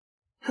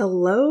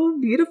Hello,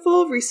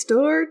 beautiful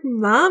restored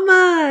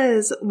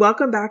mamas!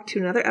 Welcome back to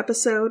another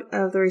episode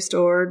of The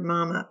Restored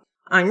Mama.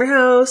 I'm your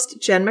host,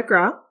 Jen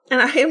McGraw,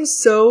 and I am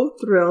so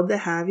thrilled to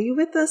have you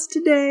with us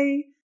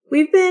today.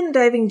 We've been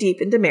diving deep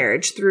into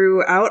marriage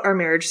throughout our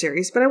marriage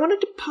series, but I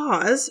wanted to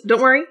pause.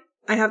 Don't worry,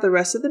 I have the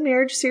rest of the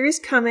marriage series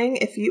coming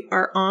if you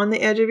are on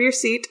the edge of your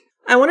seat.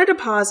 I wanted to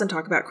pause and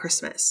talk about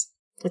Christmas.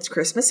 It's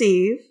Christmas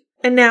Eve.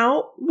 And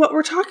now, what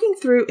we're talking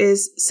through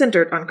is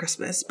centered on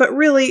Christmas, but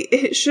really,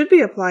 it should be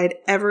applied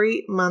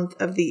every month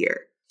of the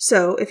year.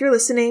 So, if you're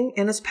listening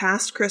and it's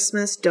past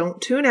Christmas,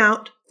 don't tune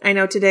out. I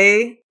know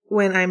today,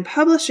 when I'm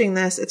publishing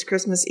this, it's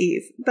Christmas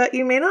Eve, but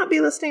you may not be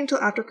listening till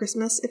after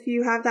Christmas if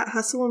you have that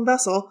hustle and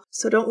bustle,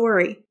 so don't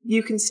worry.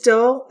 You can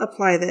still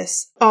apply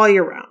this all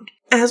year round.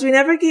 As we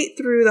navigate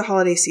through the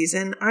holiday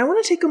season, I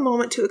want to take a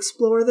moment to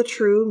explore the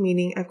true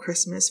meaning of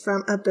Christmas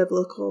from a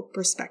biblical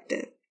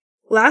perspective.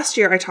 Last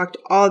year, I talked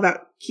all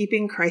about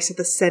keeping Christ at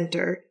the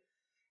center,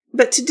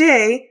 but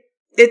today,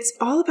 it's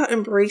all about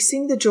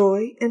embracing the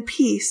joy and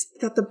peace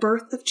that the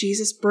birth of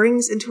Jesus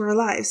brings into our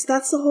lives.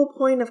 That's the whole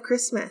point of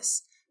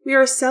Christmas. We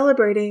are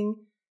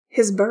celebrating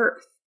his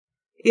birth.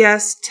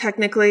 Yes,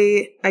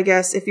 technically, I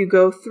guess if you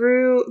go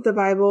through the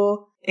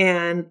Bible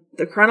and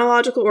the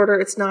chronological order,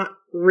 it's not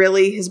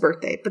really his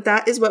birthday, but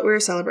that is what we're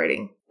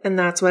celebrating, and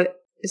that's what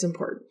is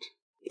important.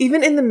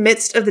 Even in the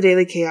midst of the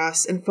daily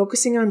chaos and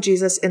focusing on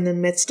Jesus in the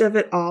midst of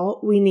it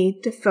all, we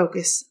need to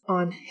focus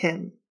on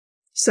him.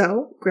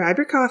 So, grab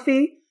your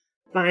coffee,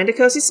 find a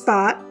cozy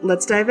spot,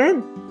 let's dive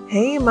in.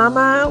 Hey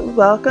mama,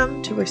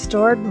 welcome to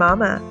Restored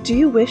Mama. Do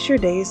you wish your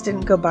days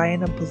didn't go by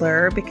in a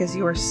blur because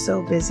you are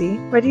so busy?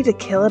 Ready to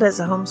kill it as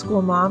a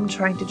homeschool mom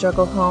trying to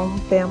juggle home,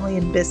 family,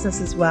 and business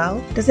as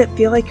well? Does it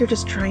feel like you're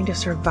just trying to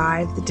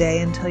survive the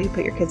day until you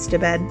put your kids to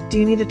bed? Do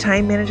you need a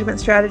time management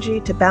strategy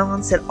to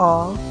balance it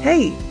all?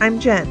 Hey, I'm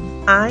Jen.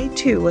 I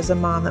too was a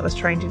mom that was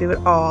trying to do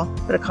it all,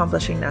 but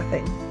accomplishing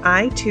nothing.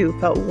 I too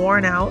felt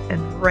worn out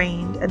and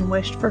drained and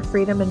wished for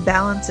freedom and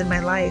balance in my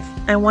life.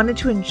 I wanted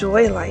to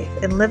enjoy life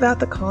and live out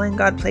the calling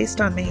God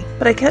placed on me,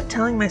 but I kept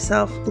telling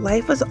myself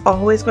life was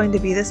always going to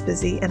be this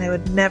busy and I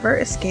would never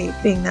escape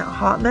being that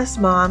hot mess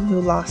mom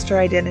who lost her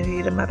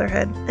identity to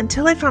motherhood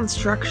until I found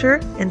structure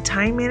and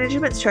time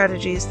management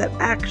strategies that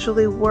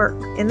actually work.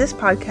 In this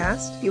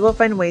podcast, you will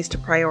find ways to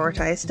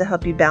prioritize to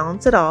help you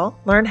balance it all,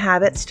 learn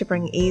habits to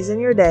bring ease in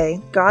your day,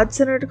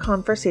 God-centered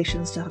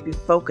conversations to help you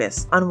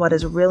focus on what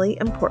is really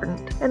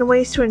important, and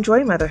ways to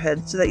enjoy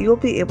motherhood so that you will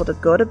be able to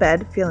go to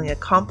bed feeling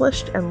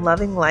accomplished and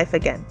loving life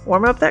again.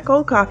 Warm up that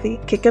cold coffee,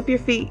 kick up your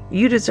feet.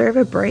 You deserve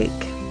a break.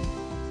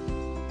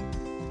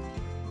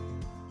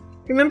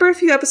 Remember a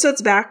few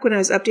episodes back when I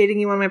was updating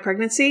you on my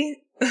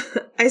pregnancy?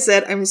 I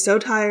said, I'm so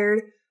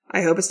tired.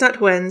 I hope it's not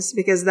twins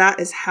because that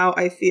is how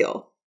I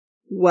feel.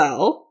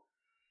 Well,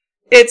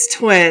 it's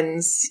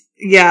twins.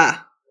 Yeah.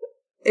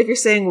 If you're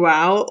saying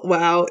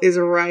wow is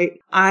right.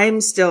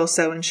 I'm still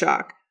so in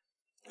shock.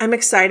 I'm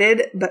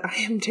excited, but I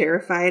am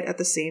terrified at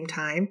the same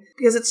time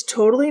because it's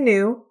totally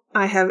new.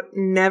 I have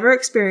never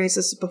experienced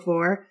this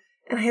before,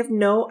 and I have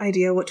no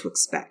idea what to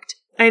expect.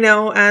 I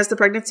know as the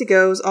pregnancy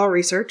goes, I'll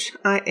research.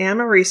 I am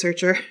a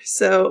researcher,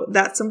 so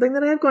that's something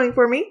that I have going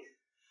for me.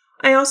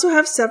 I also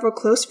have several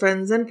close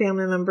friends and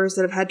family members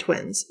that have had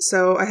twins,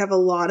 so I have a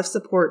lot of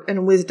support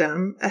and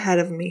wisdom ahead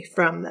of me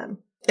from them.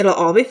 It'll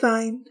all be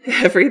fine.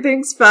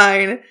 Everything's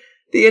fine.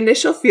 The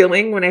initial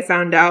feeling when I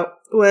found out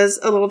was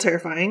a little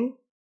terrifying.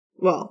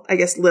 Well, I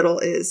guess little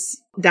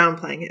is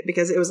downplaying it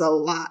because it was a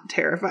lot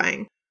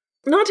terrifying.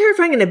 Not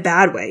terrifying in a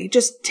bad way,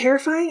 just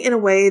terrifying in a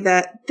way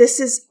that this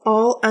is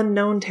all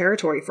unknown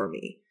territory for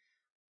me.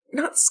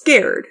 Not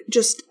scared,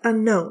 just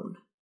unknown.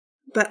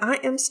 But I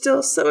am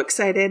still so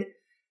excited.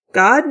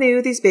 God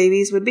knew these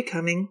babies would be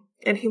coming,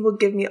 and he will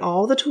give me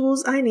all the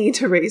tools I need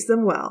to raise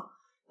them well.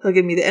 He'll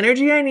give me the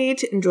energy I need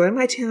to enjoy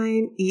my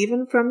time,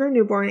 even from their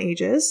newborn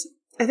ages.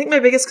 I think my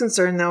biggest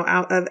concern, though,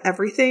 out of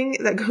everything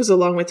that goes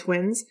along with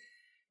twins,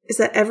 is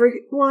that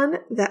everyone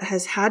that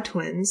has had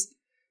twins,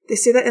 they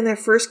say that in their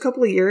first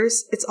couple of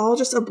years, it's all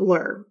just a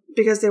blur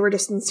because they were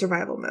just in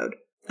survival mode.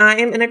 I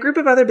am in a group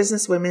of other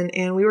business women,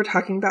 and we were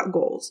talking about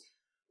goals.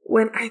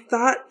 When I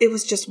thought it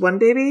was just one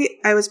baby,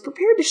 I was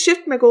prepared to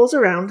shift my goals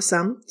around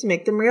some to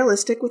make them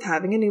realistic with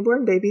having a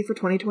newborn baby for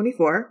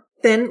 2024.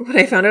 Then, when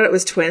I found out it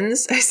was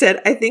twins, I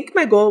said, I think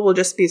my goal will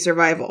just be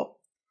survival.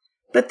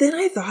 But then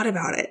I thought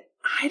about it.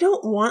 I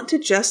don't want to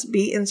just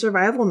be in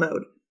survival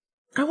mode.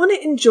 I want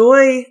to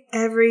enjoy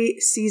every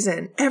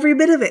season, every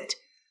bit of it.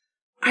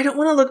 I don't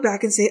want to look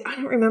back and say, I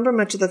don't remember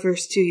much of the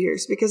first 2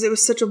 years because it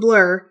was such a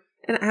blur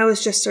and I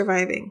was just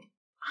surviving.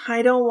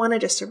 I don't want to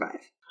just survive.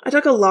 I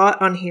talk a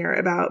lot on here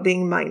about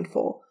being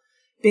mindful,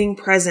 being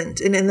present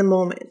and in the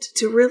moment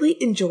to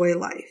really enjoy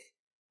life.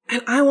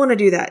 And I want to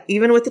do that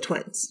even with the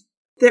twins.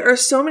 There are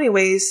so many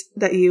ways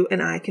that you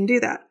and I can do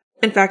that.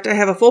 In fact, I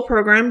have a full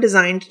program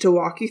designed to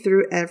walk you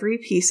through every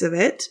piece of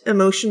it.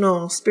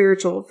 Emotional,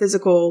 spiritual,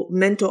 physical,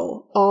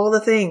 mental, all the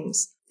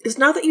things. It's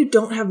not that you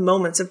don't have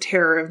moments of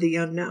terror of the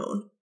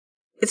unknown.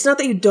 It's not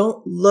that you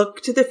don't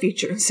look to the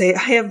future and say, I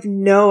have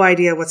no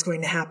idea what's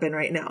going to happen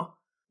right now.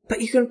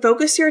 But you can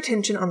focus your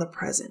attention on the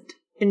present.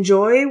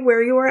 Enjoy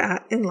where you are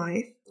at in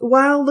life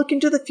while looking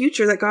to the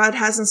future that God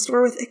has in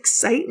store with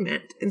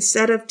excitement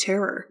instead of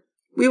terror.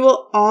 We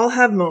will all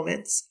have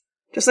moments,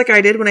 just like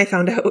I did when I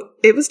found out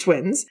it was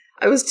twins.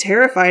 I was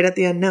terrified at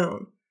the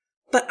unknown.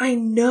 But I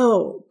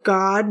know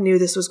God knew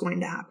this was going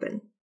to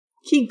happen.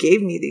 He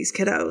gave me these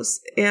kiddos,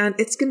 and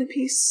it's going to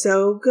be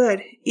so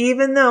good,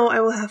 even though I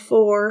will have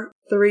 4,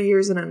 3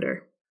 years and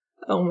under.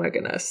 Oh my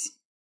goodness.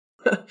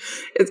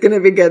 It's going to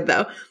be good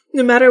though.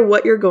 No matter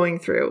what you're going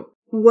through,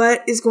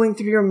 what is going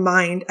through your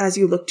mind as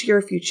you look to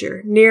your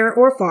future, near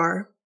or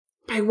far,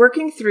 by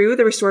working through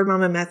the Restored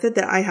Mama method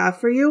that I have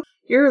for you,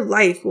 your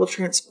life will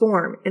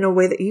transform in a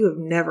way that you have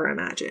never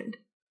imagined.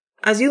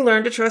 As you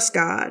learn to trust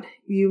God,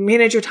 you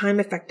manage your time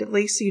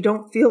effectively so you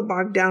don't feel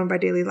bogged down by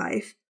daily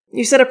life.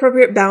 You set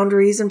appropriate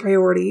boundaries and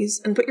priorities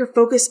and put your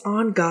focus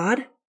on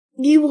God.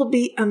 You will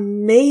be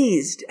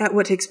amazed at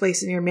what takes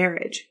place in your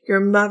marriage, your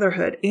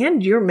motherhood,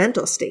 and your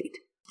mental state.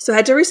 So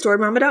head to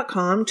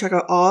restoredmama.com, check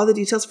out all the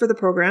details for the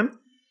program.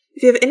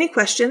 If you have any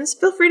questions,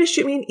 feel free to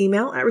shoot me an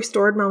email at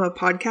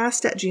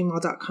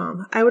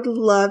restoredmamapodcast@gmail.com. I would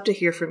love to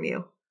hear from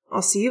you.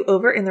 I'll see you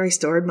over in the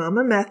Restored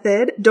Mama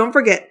method. Don't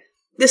forget,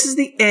 this is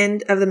the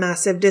end of the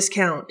massive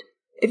discount.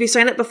 If you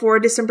sign up before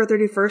December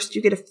 31st,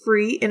 you get a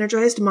free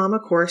Energized Mama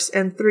course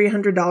and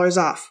 $300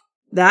 off.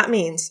 That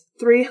means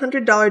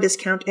 $300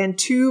 discount and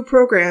 2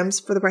 programs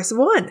for the price of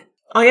 1.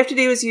 All you have to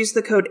do is use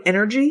the code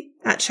ENERGY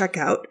at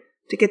checkout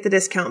to get the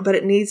discount, but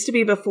it needs to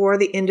be before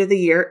the end of the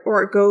year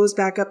or it goes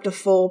back up to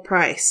full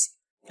price.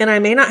 And I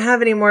may not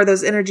have any more of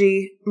those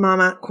Energy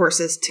Mama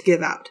courses to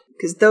give out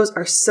because those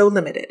are so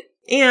limited.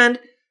 And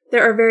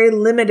there are very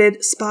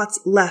limited spots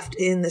left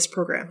in this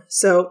program.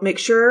 So make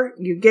sure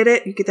you get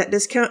it, you get that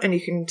discount, and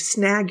you can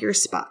snag your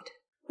spot.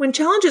 When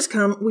challenges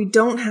come, we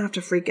don't have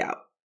to freak out.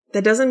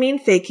 That doesn't mean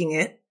faking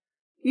it.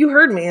 You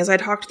heard me as I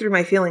talked through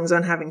my feelings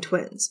on having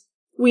twins.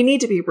 We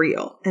need to be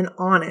real and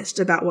honest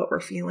about what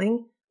we're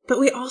feeling, but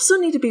we also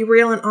need to be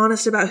real and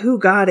honest about who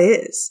God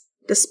is,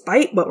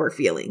 despite what we're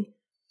feeling.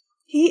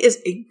 He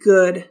is a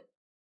good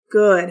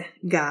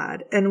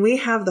God, and we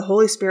have the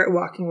Holy Spirit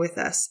walking with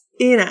us,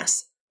 in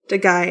us, to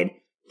guide,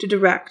 to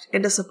direct,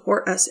 and to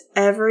support us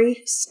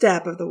every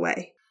step of the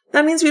way.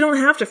 That means we don't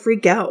have to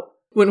freak out.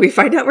 When we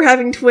find out we're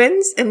having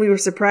twins and we were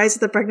surprised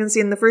at the pregnancy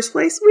in the first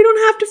place, we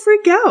don't have to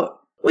freak out.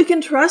 We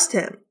can trust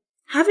Him.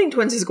 Having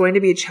twins is going to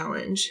be a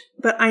challenge,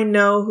 but I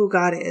know who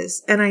God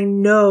is, and I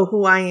know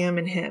who I am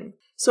in Him.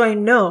 So I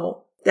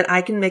know that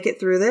I can make it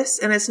through this,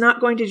 and it's not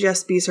going to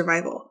just be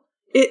survival.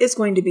 It is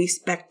going to be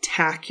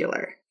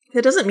spectacular.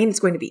 That doesn't mean it's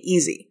going to be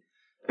easy.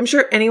 I'm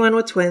sure anyone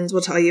with twins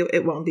will tell you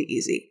it won't be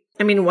easy.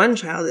 I mean, 1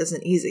 child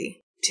isn't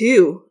easy.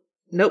 2,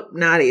 nope,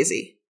 not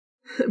easy.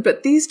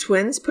 But these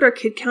twins put our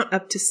kid count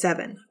up to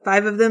 7,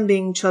 5 of them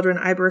being children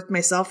I birthed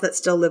myself that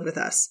still live with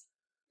us.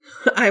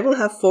 I will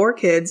have 4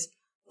 kids,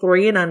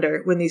 3 and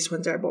under, when these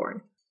twins are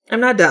born. I'm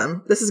not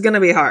dumb. This is going to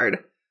be hard.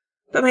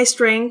 But my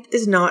strength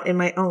is not in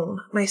my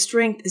own. My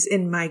strength is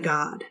in my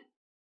God.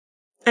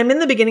 I'm in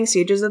the beginning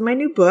stages of my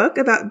new book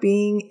about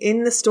being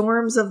in the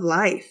storms of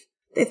life.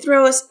 They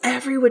throw us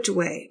every which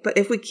way, but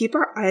if we keep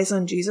our eyes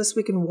on Jesus,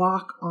 we can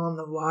walk on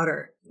the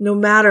water, no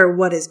matter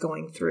what is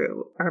going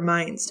through our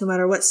minds, no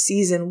matter what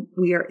season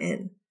we are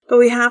in. But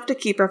we have to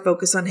keep our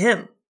focus on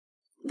Him.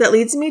 That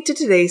leads me to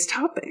today's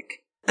topic.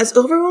 As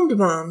overwhelmed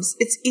moms,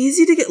 it's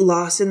easy to get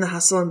lost in the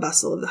hustle and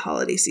bustle of the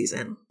holiday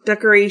season.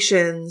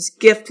 Decorations,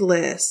 gift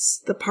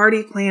lists, the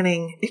party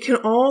planning, it can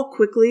all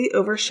quickly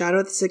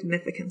overshadow the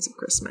significance of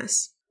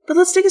Christmas. But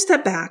let's take a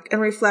step back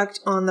and reflect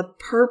on the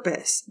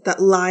purpose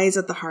that lies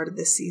at the heart of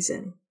this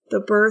season, the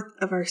birth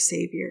of our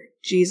Savior,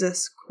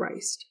 Jesus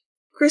Christ.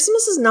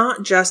 Christmas is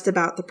not just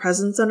about the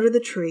presents under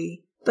the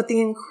tree, but the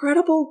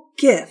incredible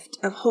gift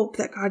of hope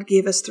that God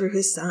gave us through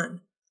His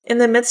Son. In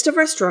the midst of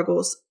our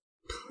struggles,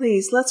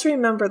 please, let's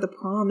remember the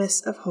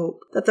promise of hope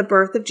that the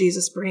birth of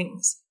Jesus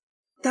brings.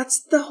 That's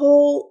the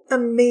whole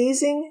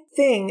amazing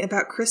thing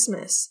about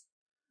Christmas.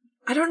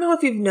 I don't know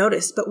if you've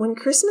noticed, but when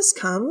Christmas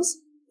comes,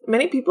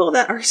 many people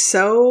that are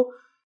so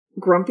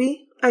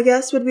grumpy, I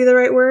guess would be the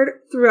right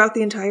word, throughout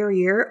the entire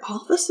year,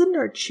 all of a sudden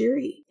are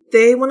cheery.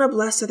 They want to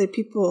bless other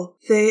people.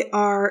 They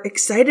are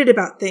excited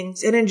about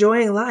things and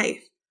enjoying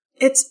life.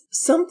 It's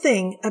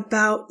something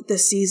about the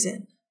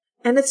season.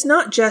 And it's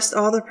not just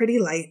all the pretty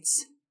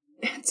lights.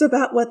 It's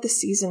about what the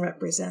season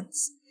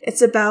represents.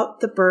 It's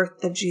about the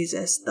birth of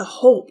Jesus, the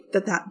hope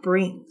that that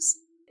brings.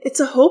 It's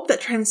a hope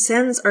that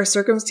transcends our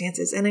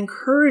circumstances and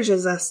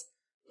encourages us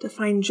to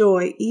find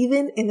joy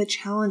even in the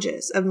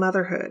challenges of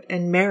motherhood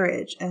and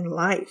marriage and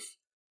life,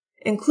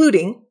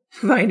 including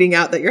finding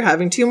out that you're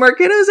having 2 more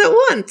kiddos at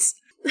once.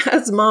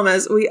 As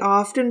mamas, we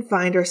often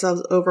find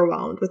ourselves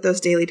overwhelmed with those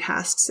daily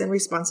tasks and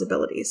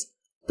responsibilities.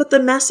 But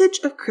the message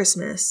of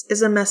Christmas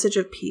is a message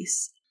of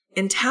peace.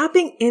 And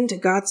tapping into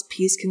God's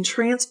peace can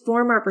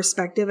transform our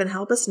perspective and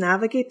help us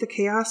navigate the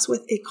chaos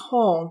with a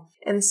calm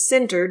and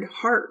centered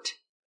heart.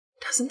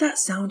 Doesn't that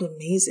sound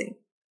amazing?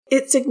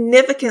 It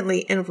significantly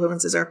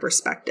influences our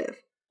perspective.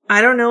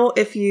 I don't know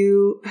if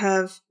you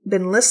have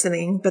been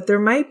listening, but there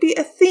might be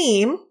a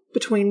theme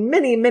between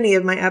many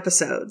of my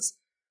episodes.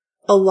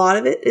 A lot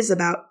of it is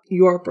about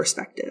your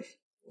perspective.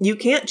 You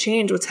can't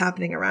change what's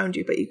happening around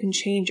you, but you can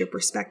change your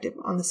perspective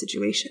on the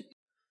situation.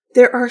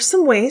 There are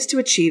some ways to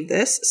achieve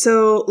this,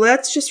 so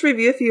let's just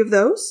review a few of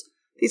those.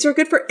 These are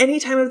good for any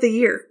time of the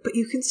year, but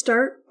you can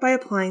start by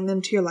applying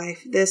them to your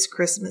life this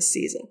Christmas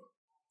season.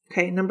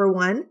 Okay, number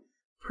 1,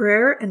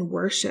 prayer and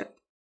worship.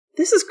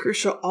 This is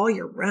crucial all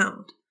year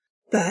round.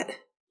 But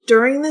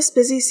during this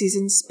busy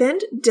season,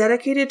 spend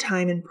dedicated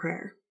time in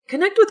prayer.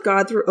 Connect with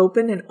God through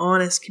open and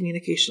honest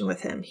communication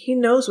with Him. He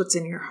knows what's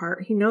in your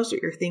heart. He knows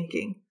what you're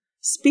thinking.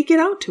 Speak it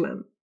out to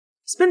Him.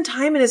 Spend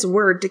time in His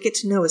Word to get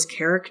to know His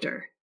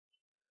character.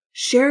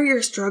 Share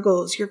your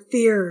struggles, your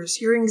fears,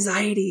 your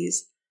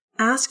anxieties.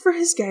 Ask for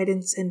His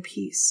guidance and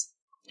peace.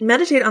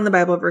 Meditate on the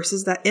Bible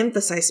verses that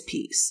emphasize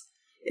peace.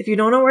 If you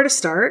don't know where to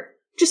start,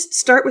 just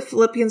start with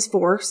Philippians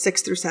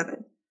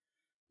 4:6-7.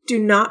 Do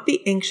not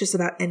be anxious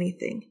about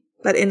anything,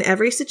 but in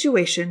every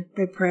situation,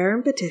 by prayer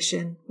and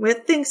petition,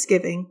 with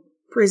thanksgiving,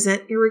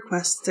 present your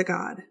requests to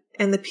God.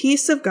 And the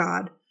peace of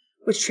God,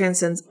 which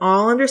transcends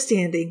all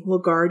understanding, will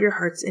guard your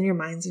hearts and your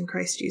minds in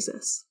Christ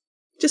Jesus.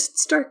 Just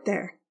start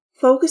there.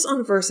 Focus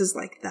on verses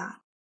like that.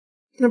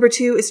 Number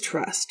 2 is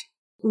trust.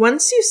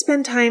 Once you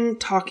spend time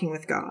talking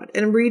with God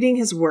and reading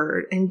His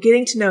Word and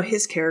getting to know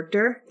His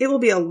character, it will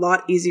be a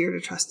lot easier to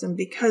trust Him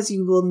because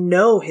you will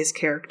know His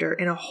character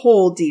in a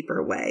whole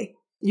deeper way.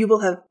 You will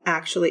have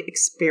actually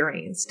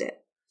experienced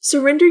it.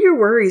 Surrender your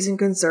worries and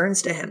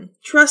concerns to Him,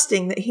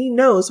 trusting that He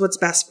knows what's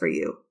best for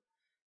you.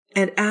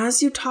 And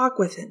as you talk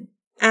with Him,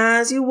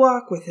 as you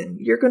walk with Him,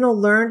 you're going to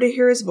learn to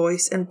hear His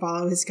voice and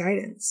follow His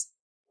guidance.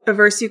 A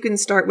verse you can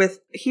start with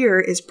here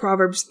is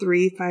Proverbs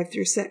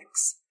 3:5-6.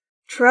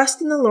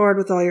 Trust in the Lord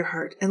with all your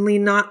heart and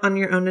lean not on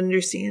your own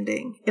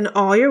understanding. In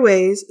all your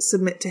ways,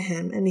 submit to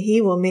Him, and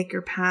He will make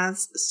your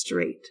paths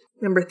straight.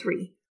 Number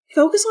 3,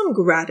 focus on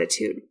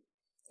gratitude.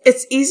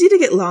 It's easy to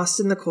get lost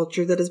in the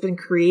culture that has been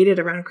created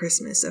around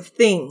Christmas of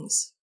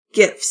things,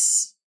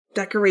 gifts,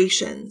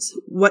 decorations,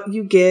 what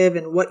you give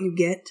and what you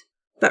get.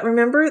 But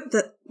remember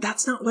that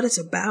that's not what it's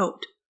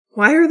about.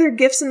 Why are there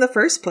gifts in the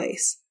first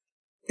place?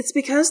 It's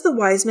because the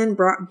wise men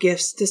brought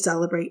gifts to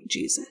celebrate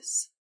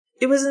Jesus.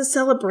 It was in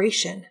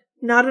celebration,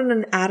 not in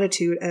an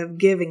attitude of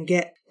give and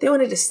get. They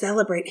wanted to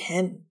celebrate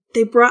Him.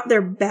 They brought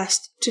their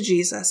best to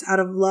Jesus out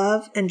of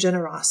love and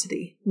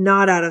generosity,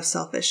 not out of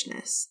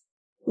selfishness.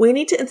 We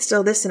need to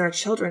instill this in our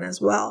children as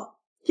well.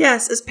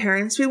 Yes, as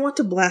parents, we want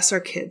to bless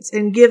our kids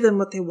and give them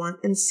what they want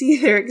and see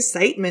their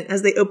excitement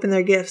as they open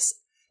their gifts,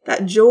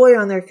 that joy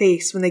on their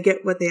face when they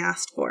get what they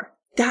asked for.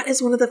 That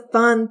is one of the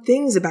fun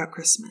things about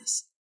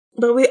Christmas.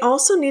 But we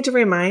also need to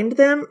remind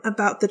them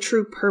about the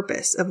true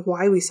purpose of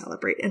why we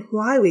celebrate and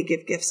why we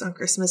give gifts on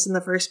Christmas in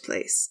the first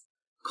place.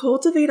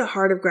 Cultivate a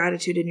heart of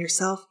gratitude in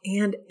yourself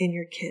and in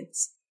your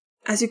kids.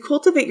 As you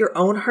cultivate your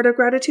own heart of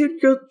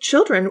gratitude, your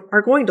children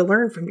are going to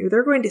learn from you.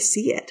 They're going to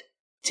see it.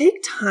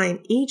 Take time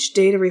each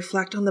day to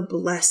reflect on the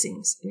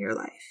blessings in your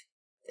life.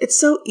 It's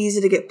so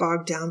easy to get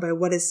bogged down by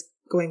what is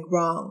going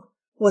wrong,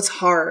 what's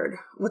hard,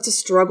 what's a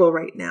struggle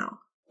right now.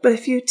 But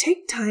if you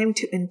take time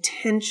to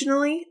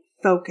intentionally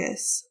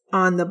focus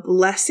on the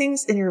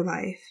blessings in your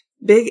life,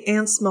 big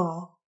and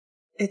small,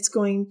 it's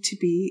going to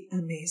be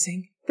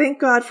amazing. Thank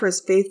God for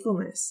His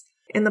faithfulness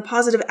and the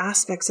positive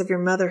aspects of your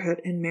motherhood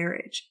and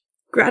marriage.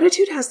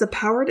 Gratitude has the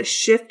power to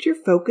shift your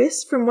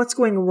focus from what's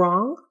going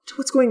wrong to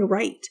what's going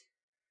right.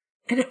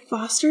 And it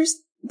fosters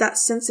that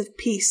sense of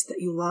peace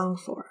that you long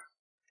for.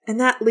 And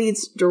that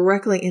leads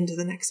directly into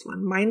the next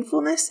one,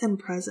 mindfulness and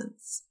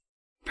presence.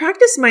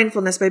 Practice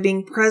mindfulness by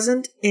being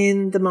present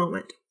in the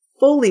moment,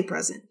 fully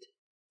present.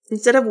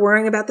 Instead of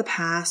worrying about the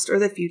past or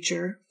the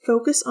future,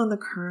 focus on the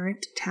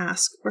current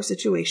task or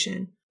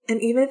situation.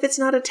 And even if it's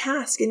not a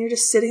task and you're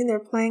just sitting there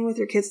playing with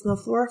your kids on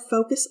the floor,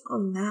 focus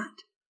on that.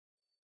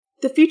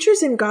 The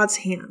future's in God's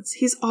hands.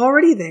 He's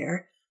already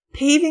there,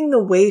 paving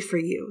the way for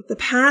you. The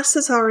past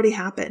has already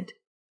happened.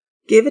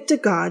 Give it to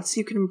God so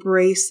you can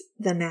embrace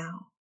the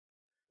now.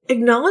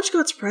 Acknowledge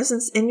God's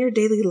presence in your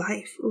daily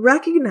life.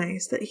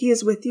 Recognize that He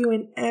is with you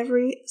in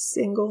every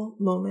single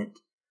moment.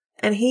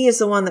 And He is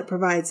the one that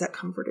provides that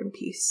comfort and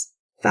peace.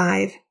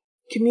 5,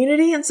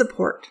 community and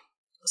support.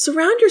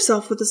 Surround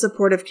yourself with a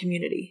supportive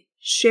community.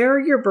 Share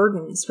your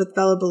burdens with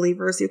fellow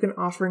believers who can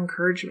offer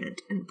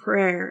encouragement and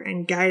prayer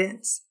and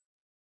guidance.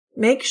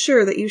 Make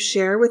sure that you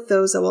share with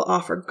those that will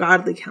offer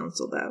godly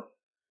counsel, though.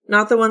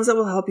 Not the ones that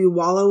will help you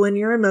wallow in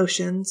your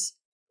emotions,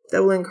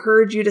 that will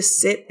encourage you to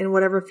sit in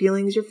whatever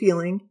feelings you're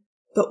feeling,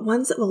 but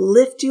ones that will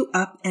lift you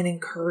up and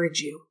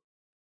encourage you.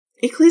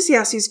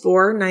 Ecclesiastes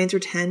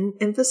 4:9-10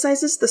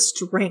 emphasizes the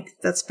strength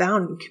that's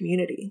found in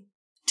community.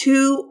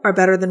 2 are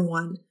better than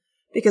 1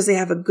 because they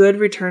have a good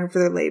return for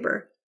their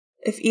labor.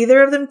 If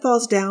either of them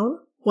falls down,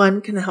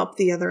 one can help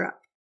the other up.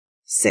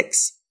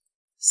 6,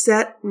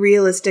 set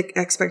realistic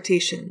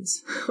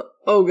expectations.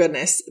 Oh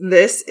goodness,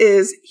 this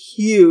is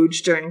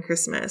huge during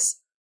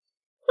Christmas.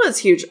 Well, it's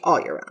huge all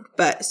year round,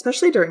 but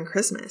especially during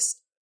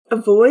Christmas.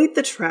 Avoid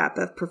the trap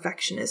of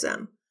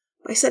perfectionism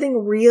by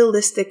setting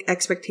realistic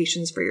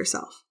expectations for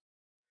yourself.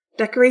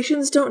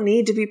 Decorations don't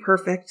need to be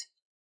perfect.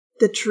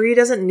 The tree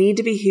doesn't need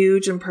to be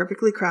huge and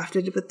perfectly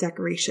crafted with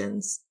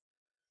decorations.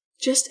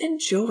 Just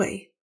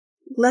enjoy.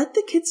 Let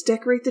the kids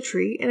decorate the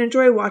tree and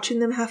enjoy watching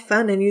them have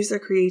fun and use their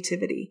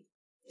creativity.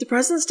 The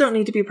presents don't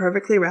need to be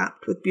perfectly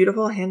wrapped with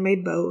beautiful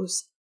handmade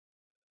bows.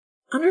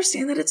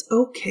 Understand that it's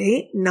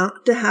okay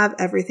not to have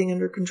everything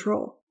under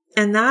control.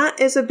 And that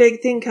is a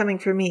big thing coming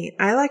from me.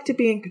 I like to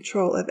be in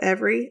control of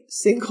every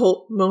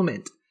single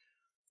moment.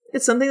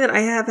 It's something that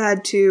I have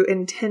had to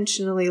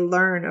intentionally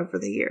learn over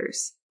the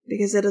years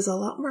because it is a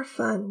lot more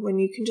fun when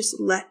you can just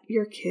let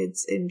your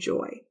kids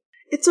enjoy.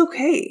 It's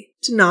okay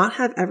to not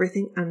have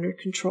everything under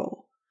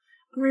control.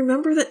 And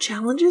remember that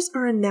challenges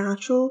are a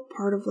natural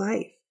part of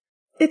life.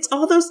 It's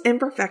all those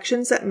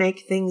imperfections that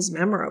make things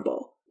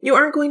memorable. You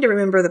aren't going to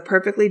remember the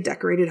perfectly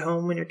decorated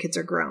home when your kids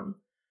are grown.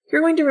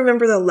 You're going to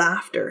remember the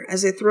laughter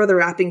as they throw the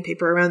wrapping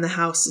paper around the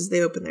house as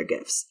they open their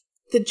gifts.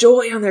 The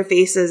joy on their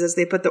faces as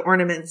they put the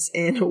ornaments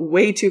in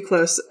way too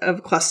close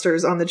of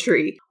clusters on the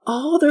tree.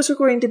 All those are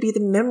going to be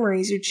the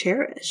memories you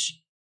cherish.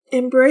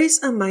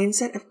 Embrace a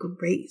mindset of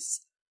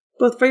grace,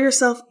 both for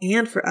yourself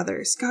and for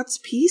others. God's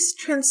peace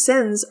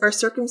transcends our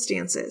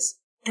circumstances.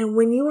 And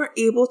when you are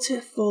able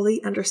to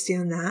fully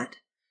understand that,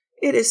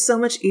 it is so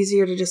much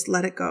easier to just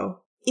let it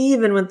go,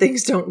 even when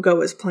things don't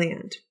go as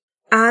planned.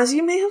 As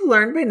you may have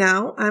learned by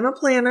now, I'm a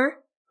planner.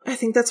 I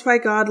think that's why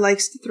God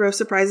likes to throw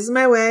surprises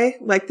my way,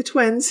 like the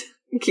twins.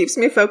 It keeps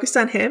me focused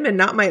on him and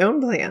not my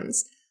own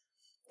plans.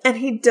 And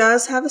he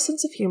does have a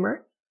sense of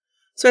humor.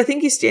 So I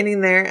think he's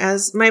standing there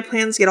as my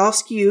plans get all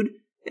skewed,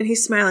 and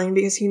he's smiling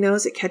because he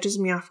knows it catches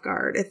me off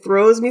guard. It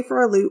throws me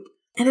for a loop,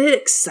 and it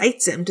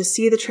excites him to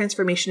see the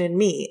transformation in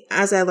me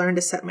as I learn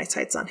to set my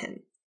sights on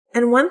him.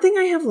 And one thing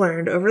I have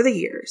learned over the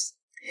years,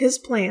 his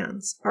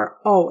plans are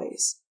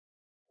always,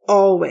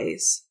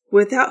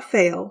 without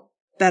fail,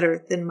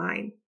 better than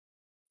mine,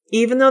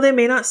 even though they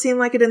may not seem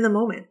like it in the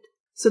moment.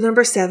 So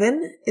number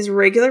 7 is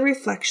regular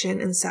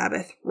reflection and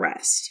Sabbath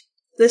rest.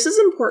 This is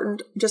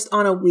important just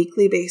on a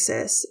weekly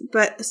basis,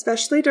 but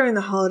especially during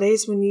the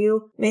holidays when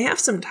you may have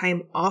some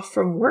time off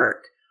from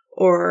work,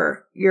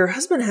 or your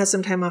husband has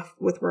some time off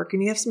with work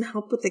and you have some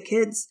help with the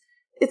kids.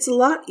 It's a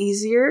lot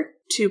easier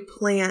to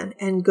plan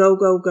and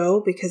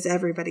go because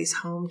everybody's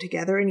home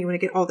together and you want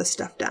to get all this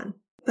stuff done.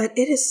 But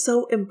it is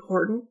so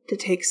important to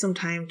take some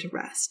time to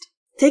rest.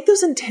 Take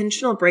those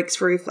intentional breaks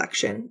for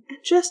reflection and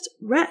just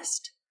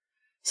rest.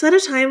 Set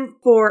a time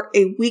for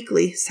a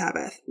weekly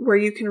Sabbath where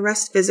you can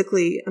rest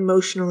physically,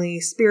 emotionally,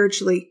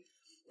 spiritually.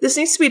 This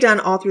needs to be done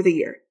all through the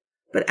year.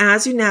 But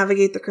as you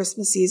navigate the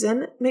Christmas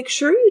season, make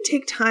sure you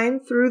take time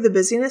through the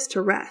busyness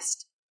to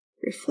rest,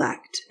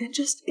 reflect, and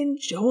just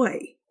enjoy.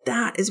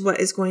 That is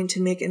what is going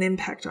to make an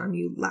impact on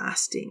you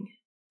lasting.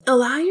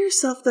 Allow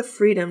yourself the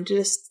freedom to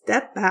just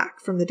step back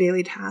from the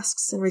daily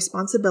tasks and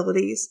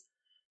responsibilities,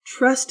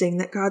 trusting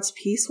that God's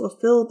peace will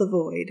fill the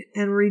void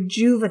and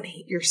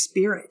rejuvenate your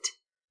spirit.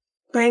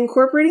 By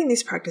incorporating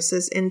these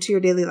practices into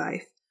your daily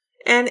life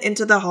and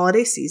into the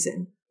holiday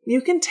season, you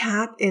can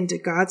tap into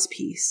God's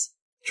peace,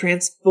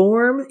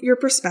 transform your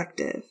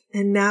perspective,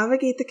 and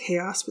navigate the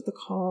chaos with a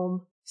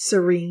calm,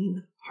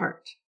 serene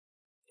heart.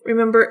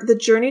 Remember, the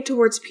journey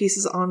towards peace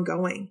is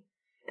ongoing,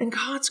 and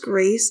God's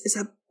grace is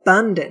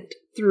abundant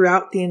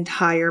throughout the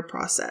entire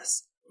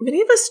process.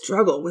 Many of us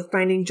struggle with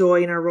finding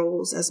joy in our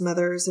roles as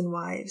mothers and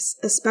wives,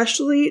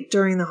 especially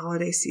during the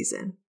holiday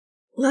season.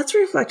 Let's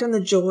reflect on the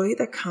joy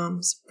that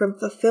comes from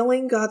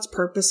fulfilling God's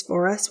purpose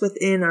for us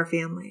within our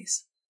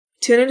families.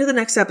 Tune into the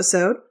next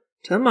episode,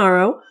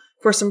 tomorrow,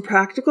 for some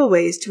practical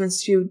ways to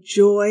instill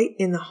joy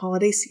in the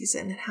holiday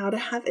season and how to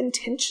have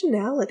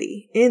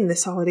intentionality in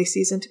this holiday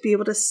season to be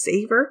able to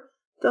savor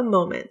the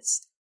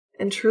moments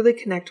and truly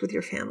connect with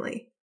your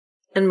family.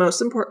 And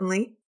most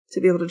importantly, to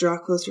be able to draw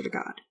closer to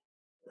God.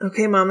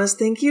 Okay, mamas,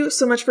 thank you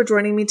so much for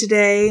joining me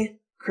today.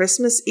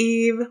 Christmas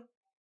Eve.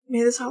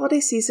 May this holiday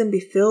season be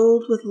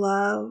filled with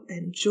love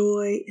and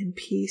joy and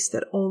peace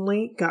that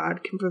only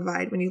God can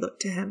provide when you look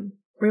to Him.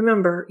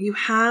 Remember, you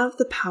have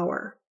the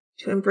power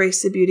to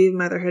embrace the beauty of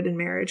motherhood and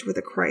marriage with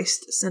a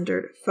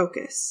Christ-centered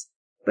focus.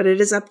 But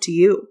it is up to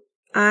you.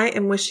 I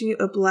am wishing you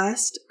a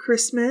blessed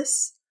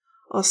Christmas.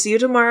 I'll see you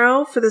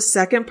tomorrow for the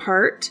second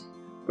part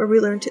where we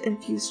learn to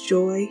infuse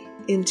joy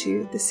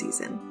into the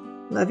season.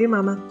 Love you,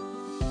 Mama.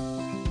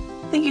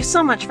 Thank you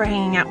so much for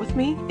hanging out with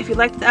me. If you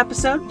liked the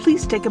episode,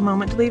 please take a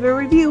moment to leave a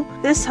review.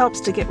 This helps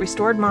to get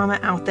Restored Mama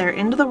out there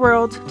into the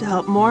world to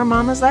help more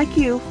mamas like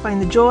you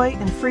find the joy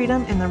and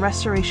freedom in the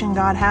restoration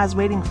God has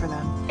waiting for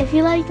them. If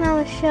you liked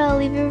Mama's show,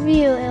 leave a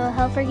review. It will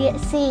help her get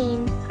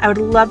seen. I would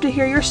love to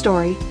hear your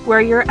story,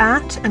 where you're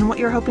at, and what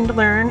you're hoping to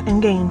learn and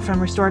gain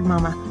from Restored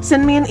Mama.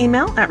 Send me an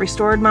email at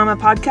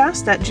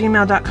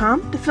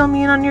restoredmamapodcast@gmail.com to fill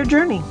me in on your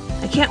journey.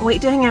 I can't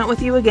wait to hang out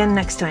with you again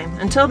next time.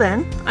 Until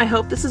then, I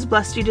hope this has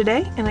blessed you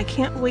today, and I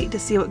can't wait to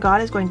see what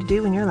God is going to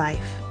do in your life.